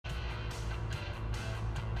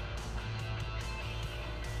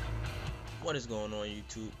What is going on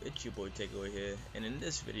YouTube? It's your boy Takeaway here, and in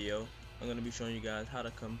this video I'm going to be showing you guys how to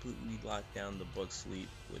completely lock down the bug sweep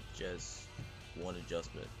with just one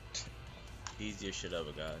adjustment. Easiest shit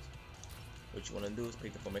ever, guys. What you want to do is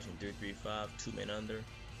pick the formation 3-3-5, 2 men under,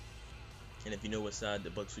 and if you know what side the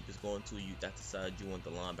bug sweep is going to, that's the side you want the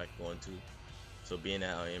linebacker going to. So being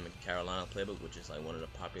that I am in Carolina playbook, which is like one of the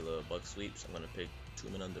popular bug sweeps, I'm going to pick 2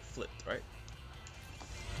 men under flipped, right?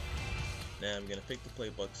 Now I'm going to pick the play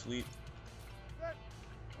bug sweep.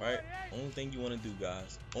 Right, only thing you want to do,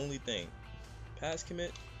 guys, only thing, pass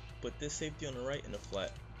commit, put this safety on the right and the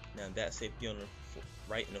flat. Now that safety on the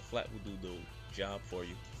right and the flat will do the job for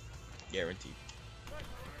you, guaranteed.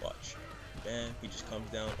 Watch, bam, he just comes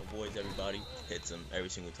down, avoids everybody, hits him every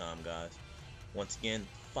single time, guys. Once again,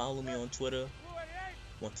 follow me on Twitter.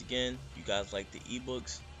 Once again, you guys like the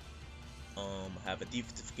ebooks, I have a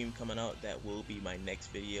defensive scheme coming out that will be my next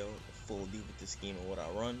video, a full defensive scheme of what I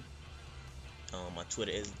run. My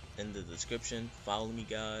Twitter is in the description. Follow me,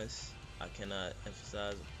 guys. I cannot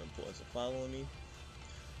emphasize the importance of following me.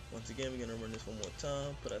 Once again, we're gonna run this one more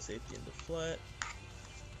time. Put our safety in the flat.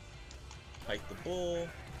 Hike the ball.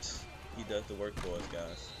 He does the work for us,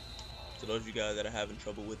 guys. So those of you guys that are having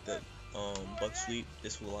trouble with the bug sweep,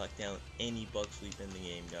 this will lock down any bug sweep in the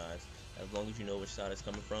game, guys. As long as you know which side it's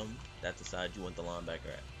coming from, that's the side you want the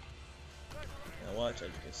linebacker at. Now watch, as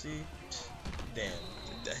you can see, damn,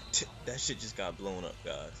 that shit just got blown up,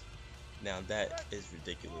 guys. Now that is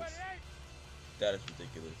ridiculous. That is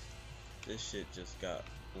ridiculous. This shit just got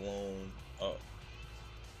blown up.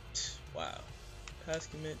 Wow. Pass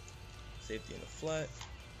commit, safety in the flat.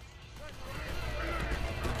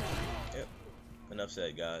 Yep. Enough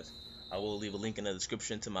said, guys. I will leave a link in the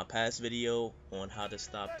description to my past video on how to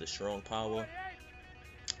stop the strong power.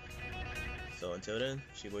 So until then,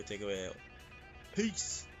 it's your boy Takeaway out.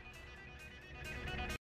 Peace.